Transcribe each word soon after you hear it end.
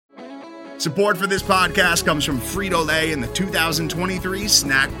Support for this podcast comes from Frito-Lay and the 2023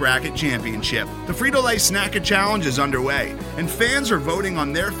 Snack Bracket Championship. The Frito-Lay Snack-It Challenge is underway, and fans are voting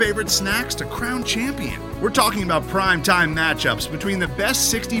on their favorite snacks to crown champion. We're talking about prime-time matchups between the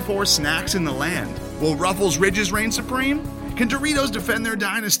best 64 snacks in the land. Will Ruffles Ridges reign supreme? Can Doritos defend their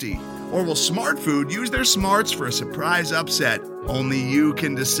dynasty? Or will Smart Food use their smarts for a surprise upset? Only you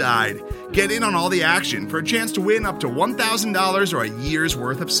can decide. Get in on all the action for a chance to win up to $1,000 or a year's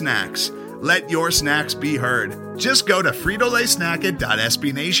worth of snacks. Let your snacks be heard. Just go to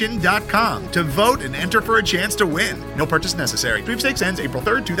fritolaysnacket.sbnation.com to vote and enter for a chance to win. No purchase necessary. Sweepstakes ends April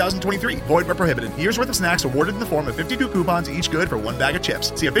 3rd, 2023. Void where prohibited. Year's worth of snacks awarded in the form of 52 coupons, each good for one bag of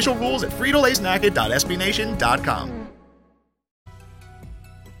chips. See official rules at fritolaysnacket.sbnation.com.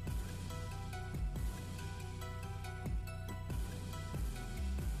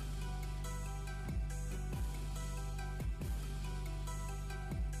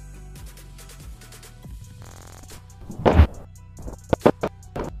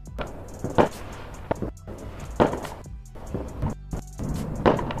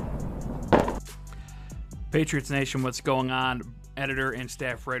 Patriots Nation, what's going on? Editor and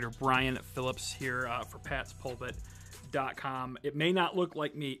staff writer Brian Phillips here for patspulpit.com. It may not look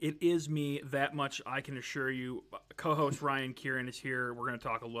like me. It is me, that much I can assure you. Co-host Ryan Kieran is here. We're going to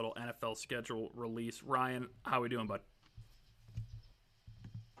talk a little NFL schedule release. Ryan, how are we doing, bud?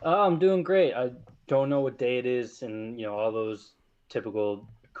 I'm doing great. I don't know what day it is and, all those typical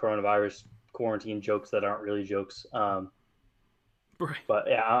coronavirus quarantine jokes that aren't really jokes. Right. But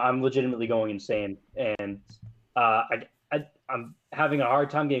yeah, I'm legitimately going insane, and I'm having a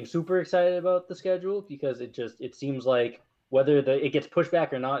hard time getting super excited about the schedule because it seems like whether it gets pushed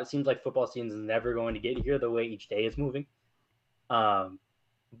back or not, it seems like football season is never going to get here the way each day is moving. But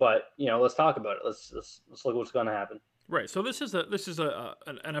let's talk about it. Let's look at what's going to happen. Right. So this is an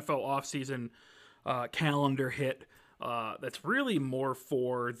NFL offseason calendar hit. That's really more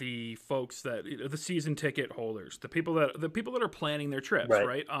for the folks that the season ticket holders, the people that are planning their trips,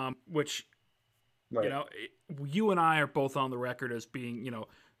 right? Which, you and I are both on the record as being,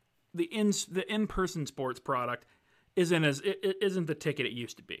 the in-person sports product isn't the ticket it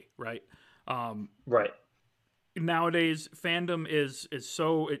used to be, right? Right. Nowadays, fandom is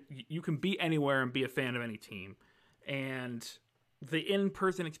so you can be anywhere and be a fan of any team, and the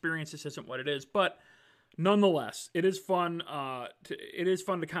in-person experience just isn't what it is, but. Nonetheless, it is fun. To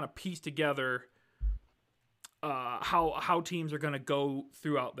kind of piece together how teams are going to go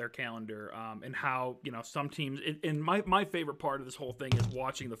throughout their calendar, and how some teams. And my favorite part of this whole thing is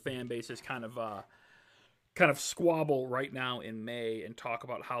watching the fan bases kind of squabble right now in May and talk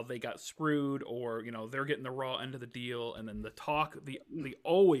about how they got screwed, or they're getting the raw end of the deal, and then the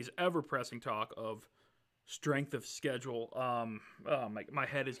always ever pressing talk of strength of schedule. My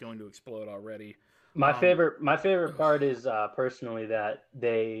head is going to explode already. My favorite part is personally that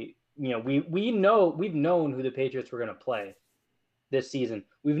they, we've known who the Patriots were going to play this season.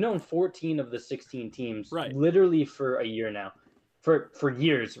 We've known 14 of the 16 teams literally for a year now, for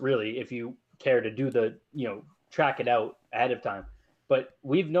years, really, if you care to do the, track it out ahead of time. But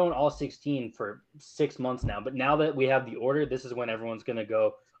we've known all 16 for 6 months now. But now that we have the order, this is when everyone's going to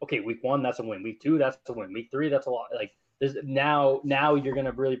go, okay, week 1, that's a win. Week 2, that's a win. Week 3, that's a lot. Like, now you're going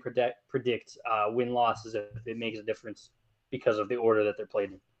to really predict win-losses if it makes a difference because of the order that they're played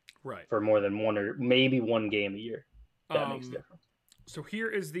in. Right. For more than one or maybe one game a year. That makes a difference. So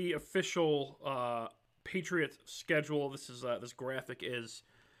here is the official Patriots schedule. This graphic is,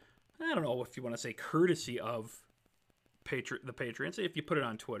 I don't know if you want to say courtesy of the Patriots. If you put it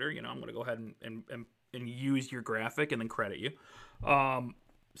on Twitter, I'm going to go ahead and use your graphic and then credit you.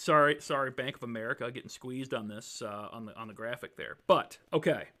 Sorry, Bank of America getting squeezed on this on the graphic there. But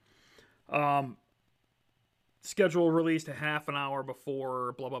okay, schedule released a half an hour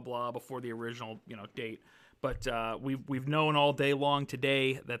before blah blah blah before the original date. But we've known all day long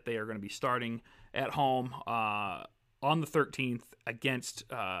today that they are going to be starting at home on the 13th against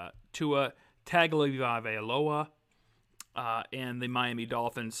Tua Tagovailoa and the Miami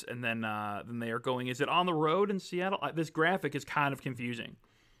Dolphins, and then they are going. Is it on the road in Seattle? This graphic is kind of confusing.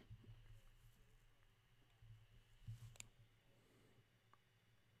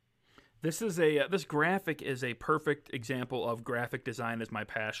 This graphic is a perfect example of graphic design as my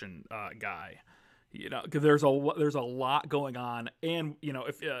passion guy. Because there's a lot going on, and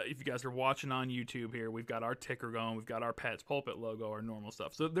if you guys are watching on YouTube here, we've got our ticker going, we've got our Pat's Pulpit logo, our normal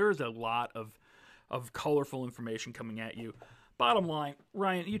stuff. So there's a lot of colorful information coming at you. Bottom line,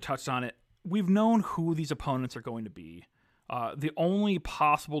 Ryan, you touched on it. We've known who these opponents are going to be. The only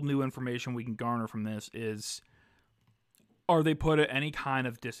possible new information we can garner from this is, are they put at any kind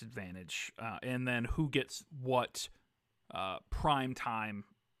of disadvantage? And then who gets what prime time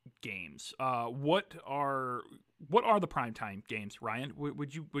games? What are the prime time games, Ryan?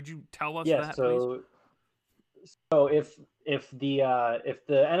 Would you tell us that, please? So if the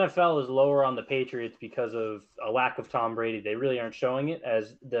NFL is lower on the Patriots because of a lack of Tom Brady, they really aren't showing it,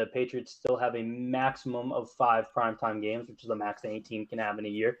 as the Patriots still have a maximum of 5 primetime games, which is the max any team can have in a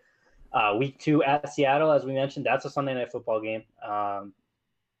year. Week 2 at Seattle, as we mentioned, that's a Sunday night football game.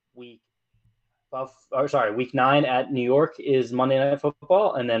 Week 9 at New York is Monday Night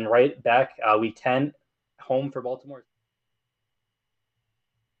Football, and then right back week 10 home for Baltimore.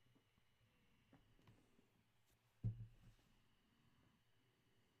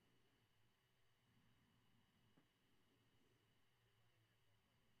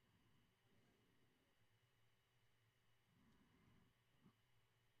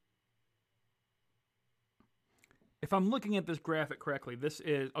 If I'm looking at this graphic correctly, this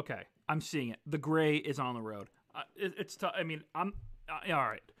is okay. I'm seeing it. The gray is on the road. It's tough. I mean, I'm all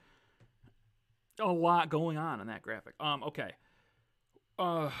right. A lot going on in that graphic. Okay.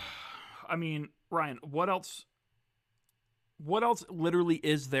 I mean, Ryan, what else? What else literally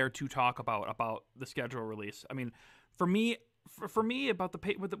is there to talk about the schedule release? I mean, for me, about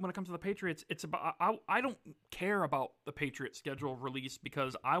when it comes to the Patriots, it's about I don't care about the Patriots schedule release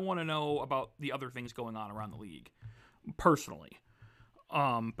because I want to know about the other things going on around the league, personally.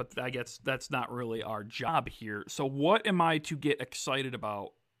 But I guess that's not really our job here. So what am I to get excited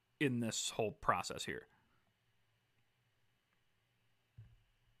about in this whole process here?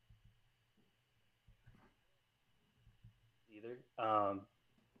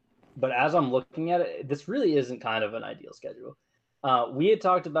 But as I'm looking at it, this really isn't kind of an ideal schedule. We had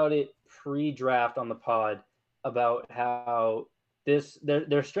talked about it pre-draft on the pod about how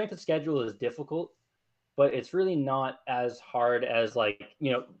their strength of schedule is difficult, but it's really not as hard as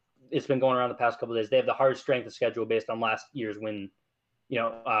it's been going around the past couple of days. They have the hard strength of schedule based on last year's win,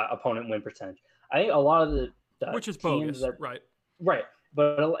 opponent win percentage. I think a lot of the which is bogus, right?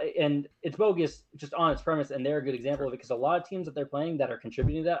 But it's bogus just on its premise, and they're a good example of it because a lot of teams that they're playing that are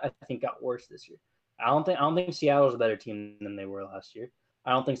contributing to that, I think, got worse this year. I don't think Seattle's a better team than they were last year.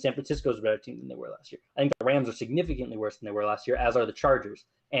 I don't think San Francisco's a better team than they were last year. I think the Rams are significantly worse than they were last year, as are the Chargers.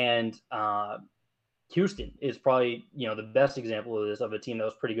 And Houston is probably the best example of this, of a team that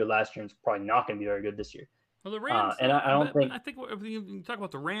was pretty good last year and is probably not going to be very good this year. Well, the Rams, and I think if you talk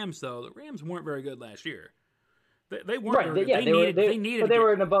about the Rams, though, the Rams weren't very good last year. They weren't right. They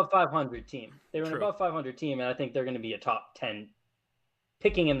were an above 500 team. They were an above 500 team, and I think they're going to be a top 10,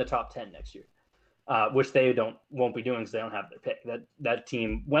 picking in the top 10 next year, which they won't be doing because they don't have their pick. That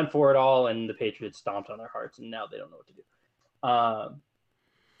team went for it all, and the Patriots stomped on their hearts, and now they don't know what to do.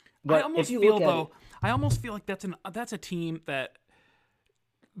 But I almost feel like that's a team that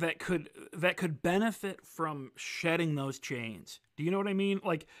could benefit from shedding those chains. Do you know what I mean?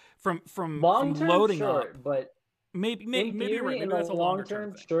 Like from long-term, loading sure, up, but. Maybe right. Maybe that's a long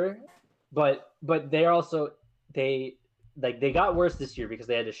term, sure. But they're also they got worse this year because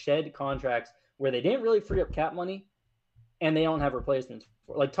they had to shed contracts where they didn't really free up cap money, and they don't have replacements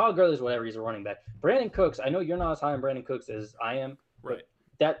for. Like Todd Gurley's whatever, he's a running back. Brandon Cooks, I know you're not as high on Brandon Cooks as I am, right?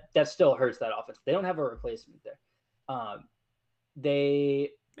 That still hurts that offense. They don't have a replacement there.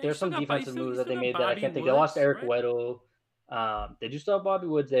 There's some defensive moves that they made that I can't think. They lost Eric Weddle. They do still have Bobby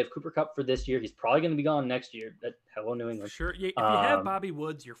Woods. They have Cooper Kupp for this year. He's probably going to be gone next year. Hello, New England. Sure. If you have Bobby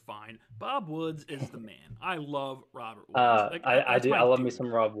Woods, you're fine. Bob Woods is the man. I love Robert Woods. I do. I love me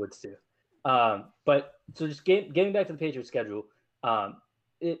some Rob Woods too. But so just getting back to the Patriots schedule,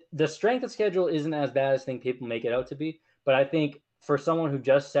 the strength of schedule isn't as bad as people make it out to be. But I think for someone who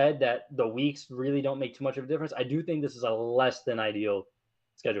just said that the weeks really don't make too much of a difference, I do think this is a less than ideal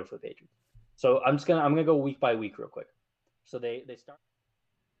schedule for the Patriots. So I'm gonna go week by week real quick. So they start.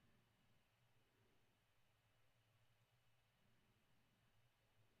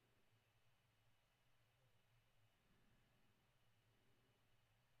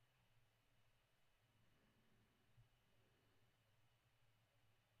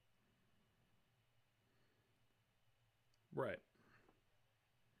 Right.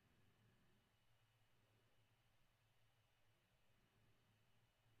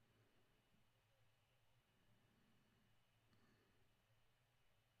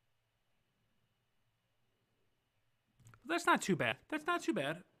 That's not too bad. That's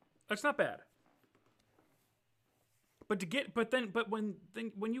not bad. But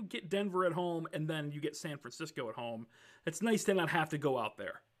when you get Denver at home and then you get San Francisco at home, it's nice to not have to go out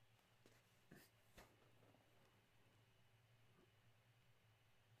there.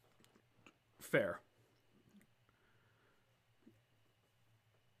 Fair.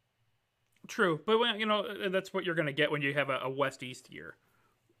 True, but that's what you're going to get when you have a West East year.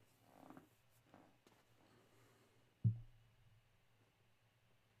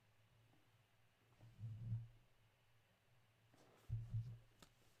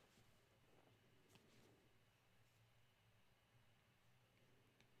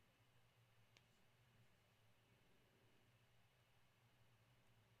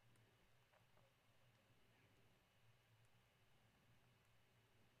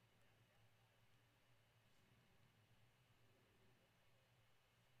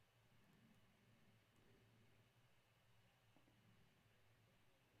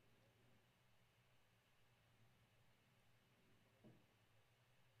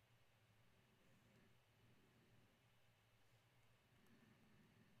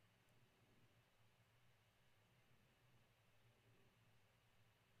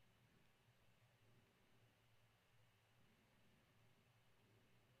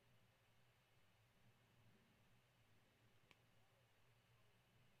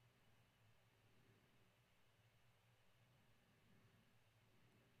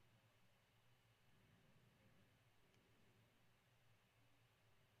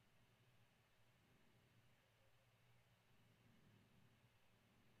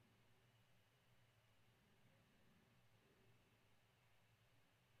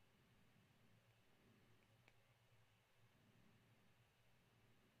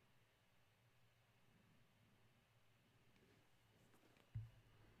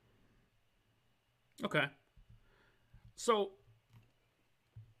 Okay. So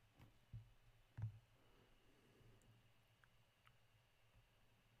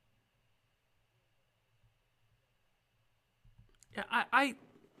yeah, I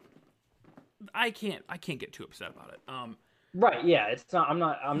can't get too upset about it. Right, yeah, it's not. I'm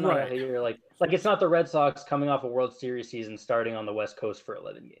not Right. here like it's not the Red Sox coming off a World Series season, starting on the West Coast for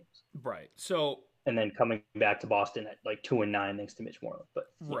 11 games, Right. So and then coming back to Boston at like 2-9 thanks to Mitch Moreland. But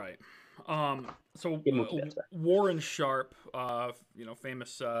right. So Warren Sharp,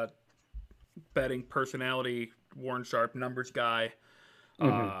 famous betting personality, Warren Sharp, numbers guy,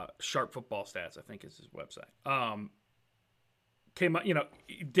 Sharp Football Stats, I think is his website. Came up,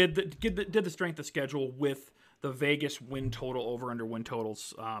 did the strength of schedule with the Vegas win total over under win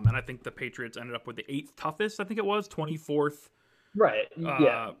totals, and I think the Patriots ended up with the 8th toughest. I think it was 24th. Right.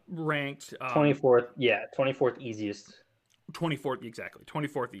 Yeah. Ranked 24th. Yeah. 24th easiest. 24th exactly.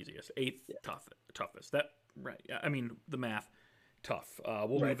 24th easiest. 8th toughest. That right. Yeah. I mean the math tough.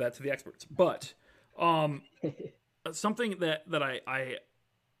 We'll leave that to the experts. But something that I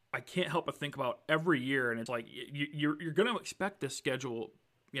can't help but think about every year, and it's like you're going to expect this schedule,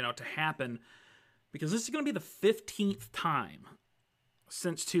 to happen, because this is going to be the 15th time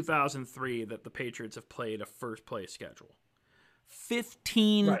since 2003 that the Patriots have played a first place schedule.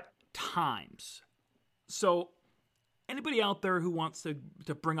 15 times. So anybody out there who wants to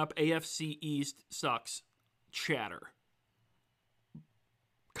bring up AFC East sucks chatter,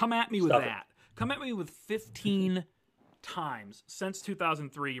 come at me with that. Come at me with 15 times since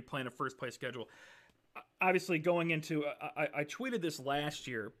 2003 you're playing a first place schedule. Obviously going into I tweeted this last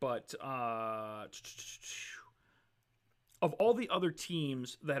year, but of all the other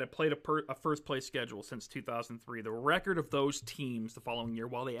teams that had played a first place schedule since 2003, the record of those teams the following year,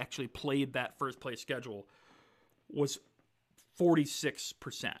 while they actually played that first place schedule, was 46%,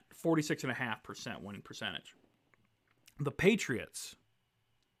 46.5% winning percentage. The Patriots,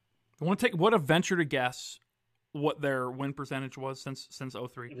 I want to take what a venture to guess what their win percentage was since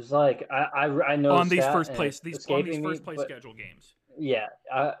 03. It was like I know on these first place schedule games. Yeah,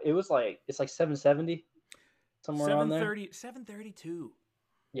 it was like it's like 770 somewhere around there. 732.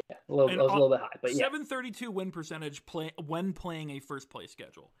 Yeah, it was a little bit high, but 732 win percentage when playing a first place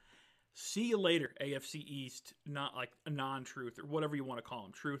schedule. See you later, AFC East, not like a non-truth or whatever you want to call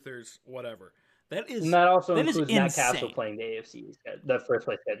them, truthers, whatever. That also includes Matt Castle playing the AFC East, the first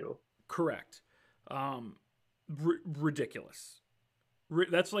place schedule. Correct. Ridiculous.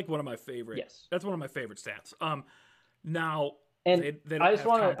 That's like one of my favorite. Yes. That's one of my favorite stats. Now, and they don't I just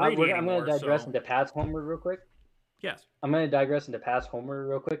want to. I'm going to digress into Pat's homer real quick. Yes. I'm going to digress into Pat's homer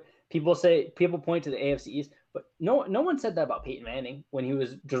real quick. People point to the AFC East, but no one said that about Peyton Manning when he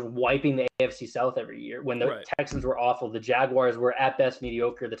was just wiping the AFC South every year. When the Texans were awful, the Jaguars were at best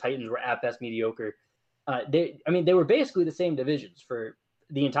mediocre, the Titans were at best mediocre. They were basically the same divisions for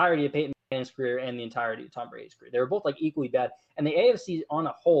the entirety of Peyton Manning's career and the entirety of Tom Brady's career. They were both like equally bad, and the AFC on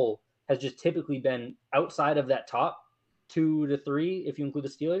a whole has just typically been outside of that top 2 to 3, if you include the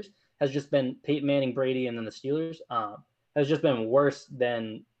Steelers, has just been Peyton Manning, Brady, and then the Steelers. Has just been worse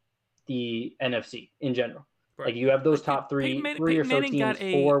than the NFC in general. Right. Like you have those top three or so teams,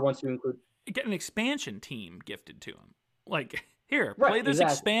 4 once you include. get an expansion team gifted to him. Like, here, play this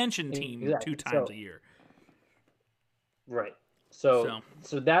expansion team 2 times a year. Right. So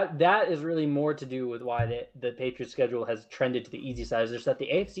that is really more to do with why the Patriots schedule has trended to the easy side. Is just that the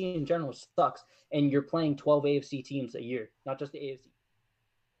AFC in general sucks, and you're playing 12 AFC teams a year, not just the AFC.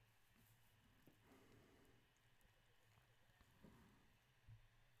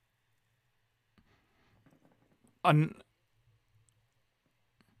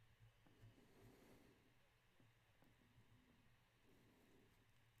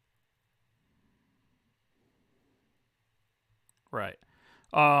 Right.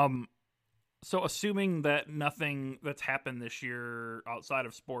 So assuming that nothing that's happened this year outside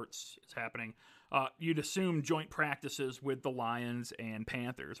of sports is happening, you'd assume joint practices with the Lions and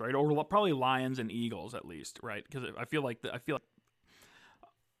Panthers, right? Or probably Lions and Eagles at least, right? Because I feel like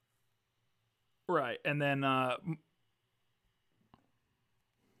right. And then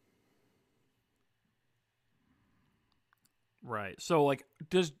right. So like,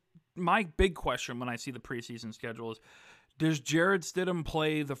 my big question when I see the preseason schedule is, does Jarrett Stidham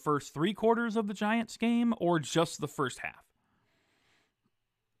play the first 3 quarters of the Giants game or just the first half?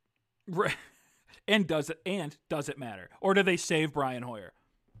 Right. And does it matter? Or do they save Brian Hoyer?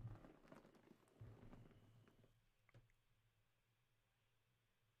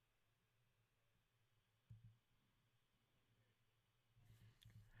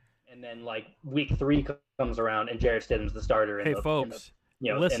 And then like week 3 comes around and Jarrett Stidham's the starter. Hey, folks,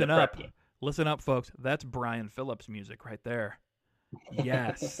 listen up. Listen up, folks. That's Brian Phillips music right there.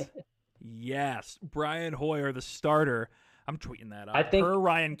 Yes. Yes. Brian Hoyer, the starter. I'm tweeting that out. Per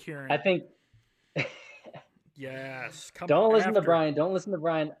Ryan Kieran. I think. Yes. Don't listen to Brian. Don't listen to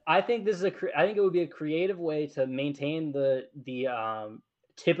Brian. I think this is I think it would be a creative way to maintain the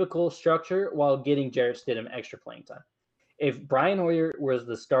typical structure while getting Jarrett Stidham extra playing time. If Brian Hoyer was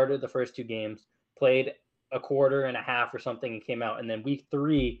the starter the first 2 games, played a quarter and a half or something and came out, and then week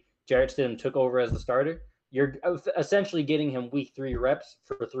 3, Jarrett Stidham took over as the starter, you're essentially getting him week 3 reps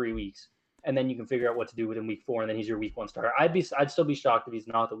for 3 weeks. And then you can figure out what to do with him week 4, and then he's your week 1 starter. I'd still be shocked if he's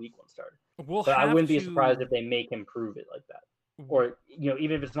not the week 1 starter. But I wouldn't be surprised if they make him prove it like that. Or,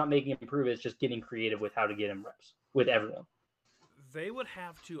 even if it's not making him prove it, it's just getting creative with how to get him reps with everyone. They would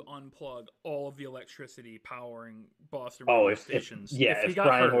have to unplug all of the electricity powering Boston radio stations. If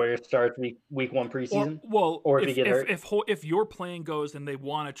Brian Hoyer starts week 1 preseason, or if he get hurt. If your plan goes and they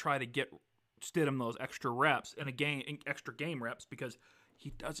want to try to get Stidham those extra reps and extra game reps, because he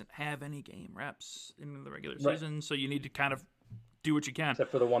doesn't have any game reps in the regular season, so you need to kind of do what you can.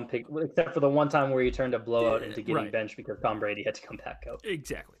 Except for the one time where he turned a blowout into getting benched because Tom Brady had to come back out.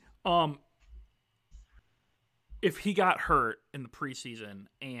 Exactly. If he got hurt in the preseason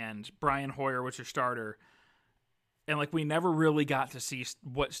and Brian Hoyer was your starter, and like we never really got to see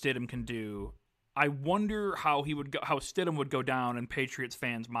what Stidham can do, I wonder how Stidham would go down in Patriots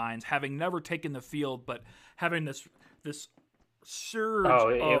fans' minds, having never taken the field, but having this surge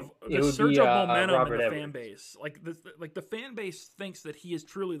of momentum in the fan base. Like the fan base thinks that he is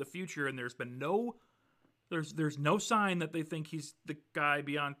truly the future, and there's been there's no sign that they think he's the guy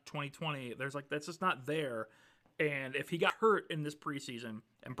beyond 2020. That's just not there. And if he got hurt in this preseason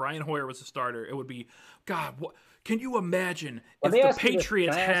and Brian Hoyer was the starter, it would be, God, what can you imagine if the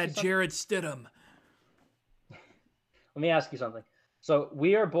Patriots had Jarrett Stidham? Let me ask you something. So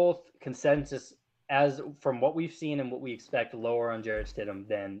we are both consensus as from what we've seen and what we expect lower on Jarrett Stidham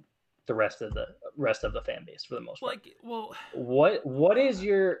than the rest of the fan base for the most part. What is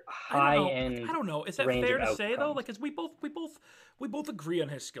your high end? I don't know. Is that fair to say though? Like, cause we both agree on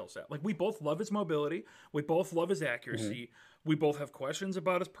his skill set. Like, we both love his mobility. We both love his accuracy. Mm-hmm. We both have questions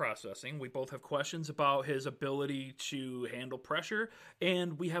about his processing. We both have questions about his ability to handle pressure,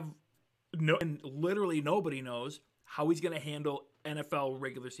 and we have and literally nobody knows how he's going to handle NFL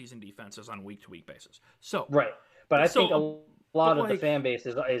regular season defenses on a week-to-week basis. So right, but I think a lot of the fan base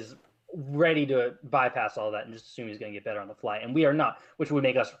is ready to bypass all that and just assume he's going to get better on the fly, and we are not, which would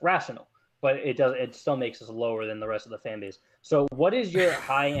make us rational. But it still makes us lower than the rest of the fan base. So what is your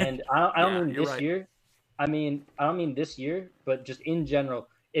high end? I don't mean this year. I don't mean this year, but just in general.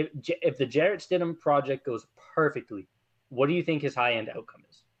 If the Jarrett Stidham project goes perfectly, what do you think his high end outcome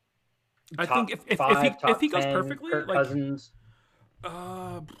is? I think if he goes perfectly, Kirk Cousins.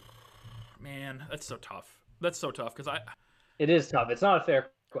 Man, that's so tough. Because it is tough. It's not a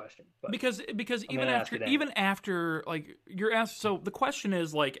fair question, but because even after like you're asked, so the question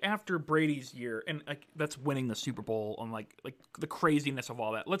is like after Brady's year and like that's winning the Super Bowl and like the craziness of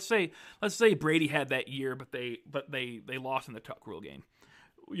all that. Let's say Brady had that year, but they lost in the Tuck Rule game,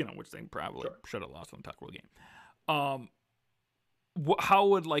 which they probably should have lost in the Tuck Rule game. how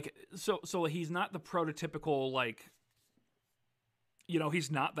would so he's not the prototypical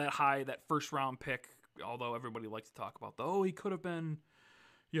he's not that high, that first round pick, although everybody likes to talk about he could have been,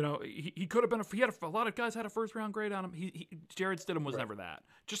 he could have been he had a lot of guys had a first round grade on him. Jarrett Stidham was never that,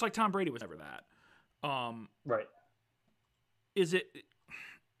 just like Tom Brady was never that. Right. Is it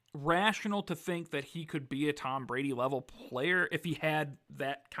rational to think that he could be a Tom Brady level player if he had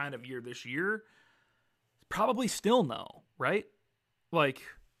that kind of year this year? Probably still no, right? Right.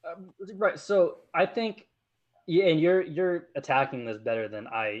 So I think, and you're attacking this better than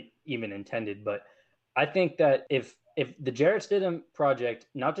I even intended, but I think that if the Jarrett Stidham project,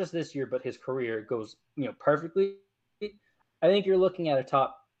 not just this year but his career, goes perfectly, I think you're looking at a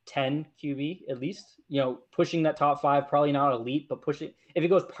top 10 QB at least. Pushing that top 5, probably not elite, but pushing. If it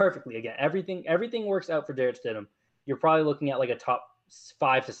goes perfectly, again, everything works out for Jarrett Stidham, you're probably looking at like a top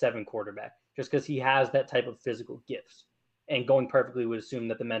 5 to 7 quarterback, just because he has that type of physical gifts. And going perfectly would assume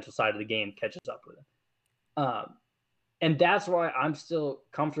that the mental side of the game catches up with him. And that's why I'm still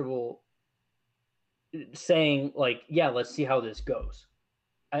comfortable saying, let's see how this goes.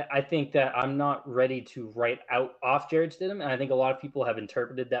 I think that I'm not ready to write off Jarrett Stidham, and I think a lot of people have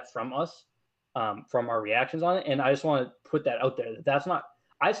interpreted that from us, from our reactions on it. And I just want to put that out there. That's not.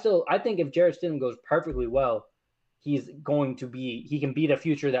 I think if Jarrett Stidham goes perfectly well, he can be the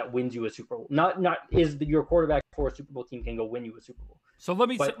future that wins you a Super Bowl. Not is your quarterback for a Super Bowl team can go win you a Super Bowl. So let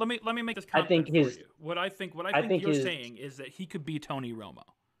me make this comment. I think what I think you're saying is that he could be Tony Romo.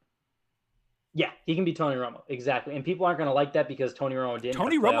 Yeah, he can be Tony Romo, exactly. And people aren't going to like that because Tony Romo didn't.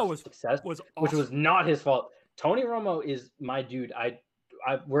 Tony Romo was success, was awesome. Which was not his fault. Tony Romo is my dude.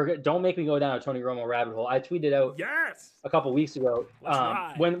 Don't make me go down a Tony Romo rabbit hole. I tweeted out a couple weeks ago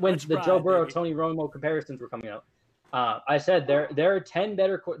when the Joe Burrow Tony Romo comparisons were coming out. I said there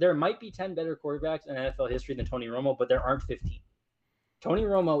might be 10 better quarterbacks in NFL history than Tony Romo, but there aren't 15. Tony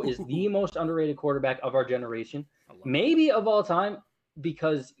Romo is the most underrated quarterback of our generation, maybe of all time,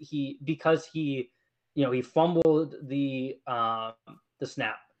 because he fumbled the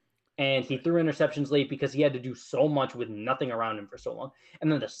snap and he threw interceptions late because he had to do so much with nothing around him for so long.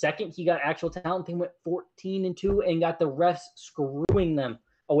 And then the second he got actual talent, they went 14-2 and got the refs screwing them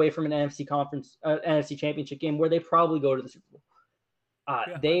away from an NFC championship game where they probably go to the Super Bowl.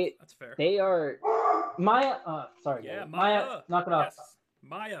 That's fair. They are Maya. Sorry, yeah, Maya, knock it off. Yes.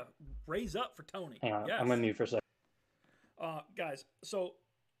 Maya, raise up for Tony. Hang on, yes. I'm gonna mute for a second. Guys, so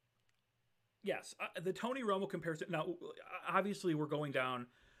yes, the Tony Romo comparison. Now, obviously, we're going down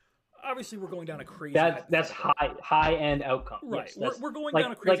a crazy. That's high end outcome. Right, yes, we're going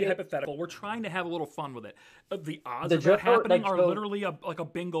down a crazy hypothetical. We're trying to have a little fun with it. The odds of that happening are literally a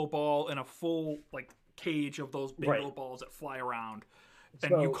bingo ball in a full cage of those bingo balls that fly around,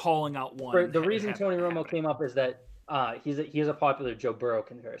 and you calling out one. The reason Tony Romo came up is that he's a popular Joe Burrow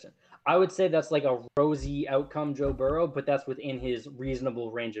comparison. I would say that's like a rosy outcome Joe Burrow, but that's within his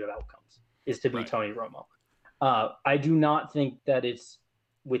reasonable range of outcomes, is to be Tony Romo. I do not think that it's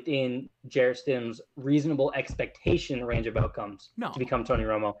within Jarrett Stidham's reasonable expectation range of outcomes to become Tony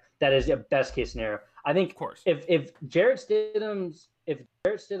Romo. That is a best case scenario. I think, of course, if Jarrett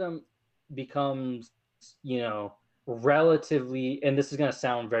Stidham becomes, relatively, and this is going to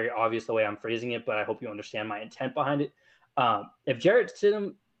sound very obvious the way I'm phrasing it, but I hope you understand my intent behind it. If Jarrett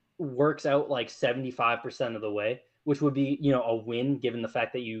Stidham works out 75% of the way, which would be, a win given the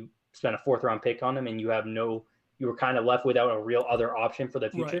fact that you spent a 4th round pick on him and you were kind of left without a real other option for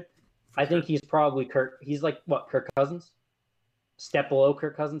the future. Right. I think he's probably he's like Kirk Cousins? Step below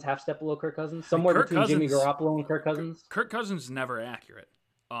Kirk Cousins, half step below Kirk Cousins, somewhere between Jimmy Garoppolo and Kirk Cousins. Kirk Cousins is never accurate.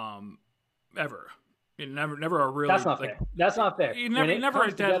 Ever. Never a really. That's not fair. That's not fair. He never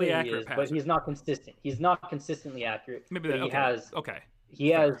a deadly accurate passer. But he's not consistent. He's not consistently accurate. Maybe that he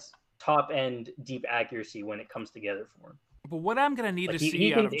has top end deep accuracy when it comes together for him. But what I'm going to need to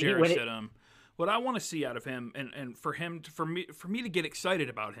see out of Jarrett Stidham, what I want to see out of him, and for me to get excited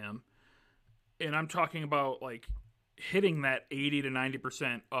about him, and I'm talking about hitting that 80 to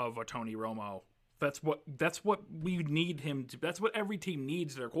 90% of a Tony Romo. That's what we need him to. That's what every team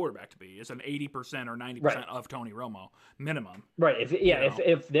needs their quarterback to be, is an 80% or 90% of Tony Romo minimum. Right.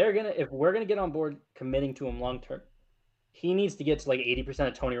 If we're gonna get on board committing to him long term, he needs to get to 80%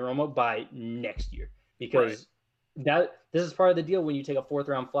 of Tony Romo by next year, because this is part of the deal when you take a 4th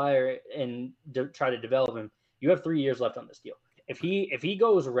round flyer and try to develop him. You have 3 years left on this deal. If he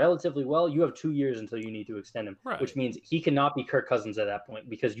goes relatively well, you have 2 years until you need to extend him, which means he cannot be Kirk Cousins at that point,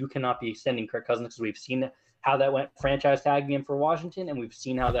 because you cannot be extending Kirk Cousins, because we've seen how that went franchise tagging him for Washington, and we've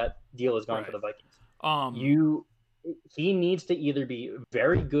seen how that deal has gone for the Vikings. He needs to either be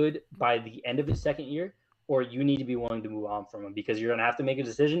very good by the end of his 2nd year, or you need to be willing to move on from him, because you're going to have to make a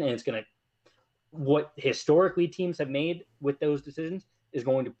decision, and it's going to, what historically teams have made with those decisions is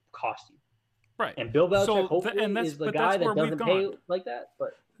going to cost you. Right. And Bill Belichick hopefully is the guy that doesn't pay like that.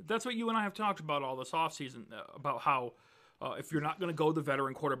 But that's what you and I have talked about all this offseason, about how if you're not going to go the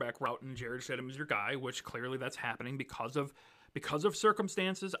veteran quarterback route and Jarrett Stidham is your guy, which clearly that's happening because of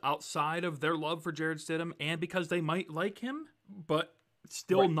circumstances outside of their love for Jarrett Stidham, and because they might like him, but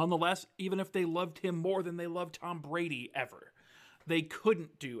still, nonetheless, even if they loved him more than they loved Tom Brady ever, they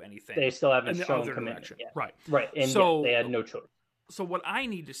couldn't do anything. They still haven't shown commitment. Yeah. Right. And so they had no choice. So what I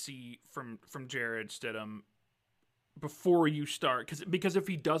need to see from Jarrett Stidham before you start, because if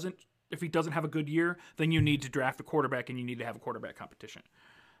he doesn't have a good year, then you need to draft a quarterback and you need to have a quarterback competition.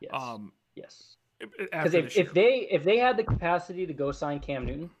 Yes. Yes. Because if they had the capacity to go sign Cam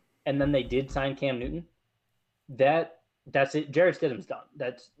Newton, and then they did sign Cam Newton, that's it. Jarrett Stidham's done.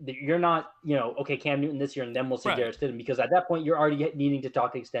 You're not, okay, Cam Newton this year, and then we'll see Jarrett Stidham, because at that point you're already needing to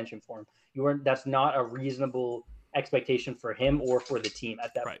talk extension for him. That's not a reasonable expectation for him or for the team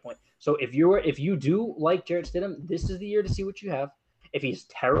at that point. So if you do like Jarrett Stidham, this is the year to see what you have. If he's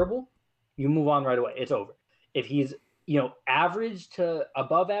terrible, you move on right away. It's over. If he's average to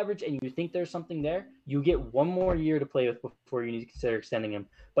above average and you think there's something there, you get one more year to play with before you need to consider extending him.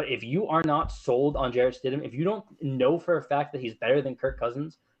 But if you are not sold on Jarrett Stidham, if you don't know for a fact that he's better than Kirk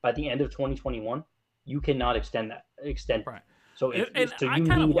Cousins by the end of 2021, you cannot extend. Right. So you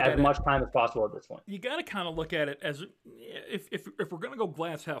need as much time as possible at this point. You got to kind of look at it as if we're going to go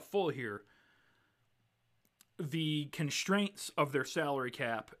glass half full here, the constraints of their salary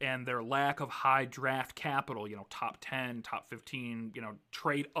cap and their lack of high draft capital, top 10, top 15,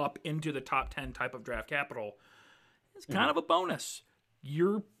 trade up into the top 10 type of draft capital, is kind of a bonus.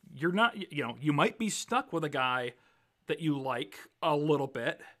 You're not, you might be stuck with a guy that you like a little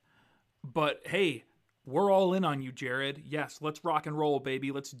bit, but hey, we're all in on you, Jared. Yes, let's rock and roll,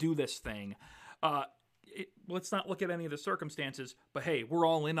 baby. Let's do this thing. Let's not look at any of the circumstances, but hey, we're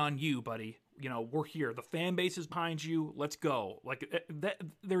all in on you, buddy. We're here. The fan base is behind you. Let's go. Like that.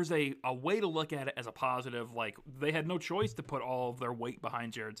 There's a way to look at it as a positive. Like they had no choice to put all of their weight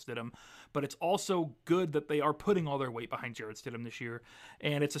behind Jarrett Stidham, but it's also good that they are putting all their weight behind Jarrett Stidham this year,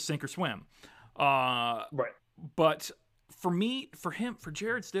 and it's a sink or swim. Right. But for Jarrett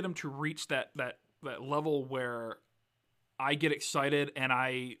Stidham to reach that level where I get excited and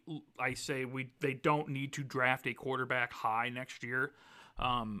I say they don't need to draft a quarterback high next year.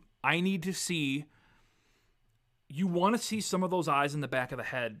 I need to see. You want to see some of those eyes in the back of the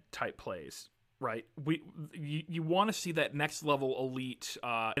head type plays, right? You want to see that next level elite,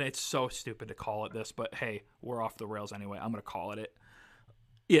 and it's so stupid to call it this, but hey, we're off the rails anyway. I'm going to call it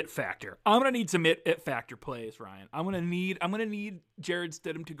it factor. I'm going to need some it factor plays, Ryan. I'm going to need Jarrett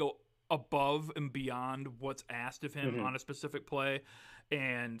Stidham to go above and beyond what's asked of him on a specific play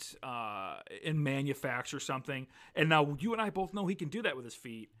and manufacture something. And now you and I both know he can do that with his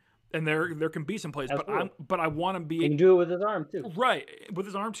feet. And there can be some plays, but I want to be. He can do it with his arm too. Right, with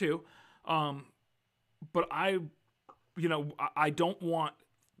his arm too. But I don't want,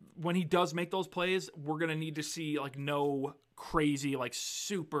 when he does make those plays, we're gonna need to see like no crazy, like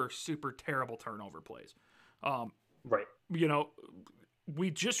super super terrible turnover plays. Right. We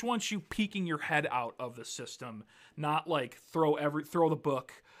just want you peeking your head out of the system, not like throw the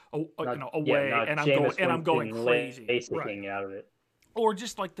book away and I'm going crazy. Right. Out of it. Or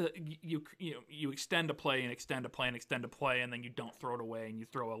just like you extend a play and extend a play and extend a play, and then you don't throw it away and you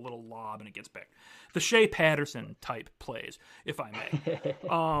throw a little lob and it gets picked. The Shea Patterson type plays, if I may.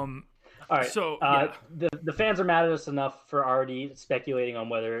 All right. So the fans are mad at us enough for already speculating on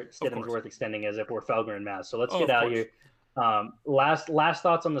whether Stidham's worth extending as if we're Felger and Maz. So let's get out of here. Last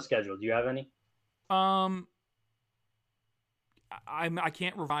thoughts on the schedule. Do you have any? I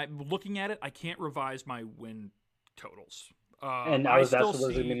can't revise. Looking at it, I can't revise my win totals. And that was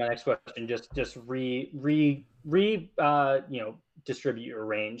going to be my next question. Just distribute your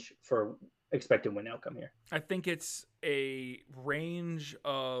range for expected win outcome here. I think it's a range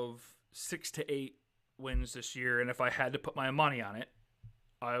of 6 to 8 wins this year, and if I had to put my money on it,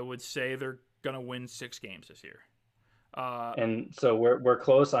 I would say they're going to win 6 games this year. And so we're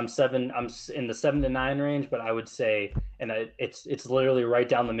close. I'm in the 7 to 9 range, but I would say, and it's literally right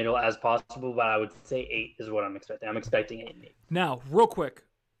down the middle as possible, but I would say 8 is what I'm expecting. I'm expecting 8 and 8. Now, real quick,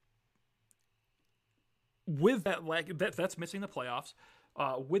 with that that's missing the playoffs.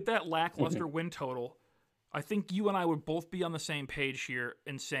 With that lackluster win total, I think you and I would both be on the same page here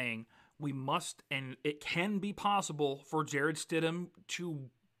in saying we must, and it can be possible for Jarrett Stidham to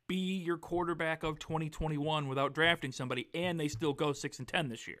be your quarterback of 2021 without drafting somebody, and they still go 6-10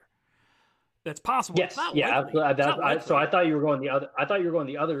 this year. That's possible. Yes, absolutely. So I thought you were going the other. I thought you were going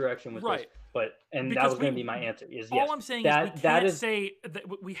the other direction with this, because that was going to be my answer. Is yes. All I'm saying is we can't say that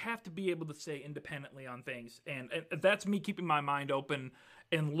we have to be able to say independently on things, and that's me keeping my mind open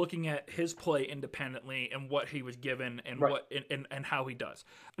and looking at his play independently and what he was given and what and how he does.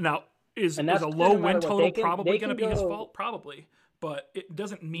 Now, is a low win total probably going to be his fault? Probably, but it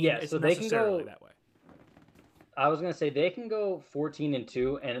doesn't mean it's necessarily that way. I was going to say they can go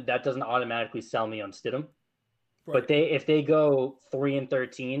 14-2, and that doesn't automatically sell me on Stidham. Right. But if they go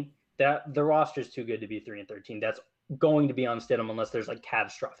 3-13, that the roster's too good to be 3-13. That's going to be on Stidham unless there's like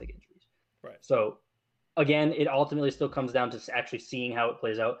catastrophic injuries. Right. So again, it ultimately still comes down to actually seeing how it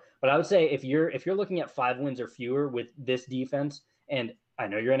plays out. But I would say if you're looking at 5 wins or fewer with this defense, and I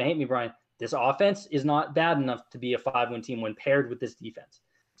know you're going to hate me, Brian, this offense is not bad enough to be a 5-win team when paired with this defense.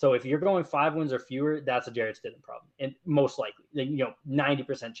 So if you're going 5 wins or fewer, that's a Jarrett Stidham problem. And most likely,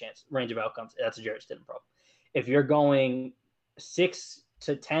 90% chance range of outcomes, that's a Jarrett Stidham problem. If you're going 6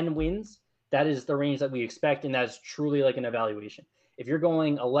 to 10 wins, that is the range that we expect. And that's truly like an evaluation. If you're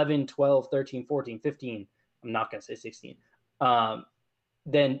going 11, 12, 13, 14, 15, I'm not going to say 16,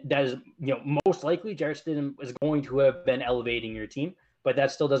 then that is, most likely Jarrett Stidham is going to have been elevating your team, but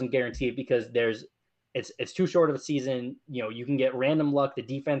that still doesn't guarantee it because it's too short of a season. You can get random luck. The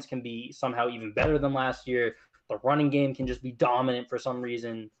defense can be somehow even better than last year. The running game can just be dominant for some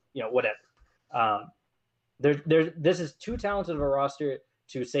reason, whatever. This is too talented of a roster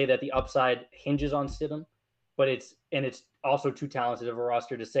to say that the upside hinges on Stidham, but it's also too talented of a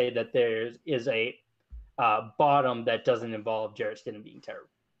roster to say that there is a bottom that doesn't involve Jarrett Stidham being terrible.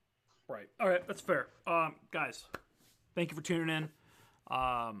 Right. All right. That's fair. Guys, thank you for tuning in.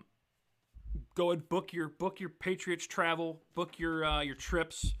 Go and book your Patriots travel, book your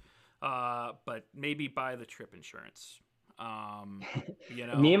trips, but maybe buy the trip insurance.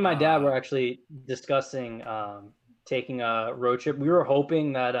 Me and my dad were actually discussing taking a road trip. We were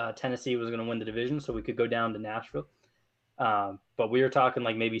hoping that Tennessee was going to win the division so we could go down to Nashville. But we were talking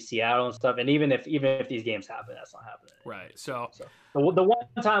like maybe Seattle and stuff. And even if these games happen, that's not happening. Right. So the one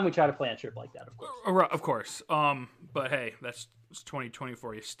time we try to plan a trip like that, of course. Of course. But hey, that's 2020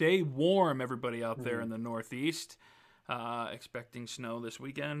 for you. Stay warm, everybody out there in the Northeast. Expecting snow this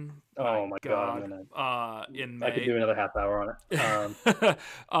weekend. Oh my God. In May. I could do another half hour on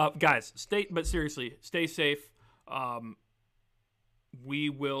it. Guys, seriously, stay safe. We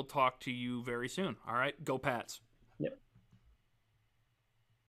will talk to you very soon. All right. Go Pats.